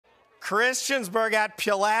Christiansburg at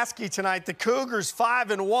Pulaski tonight. The Cougars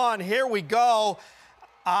 5-1. Here we go.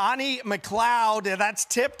 Ani McLeod, that's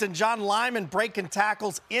tipped, and John Lyman breaking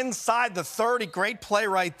tackles inside the 30. Great play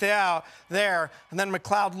right there. And then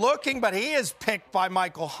McLeod looking, but he is picked by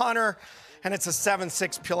Michael Hunter. And it's a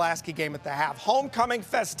 7-6 Pulaski game at the half. Homecoming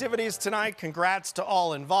festivities tonight. Congrats to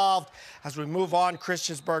all involved. As we move on,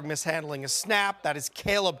 Christiansburg mishandling a snap. That is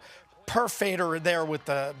Caleb Perfader there with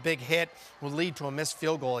the big hit, will lead to a missed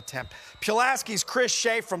field goal attempt. Pulaski's Chris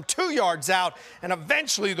Shea from 2 yards out, and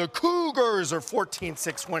eventually the Cougars are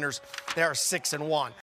 14-6 winners. They are 6-1.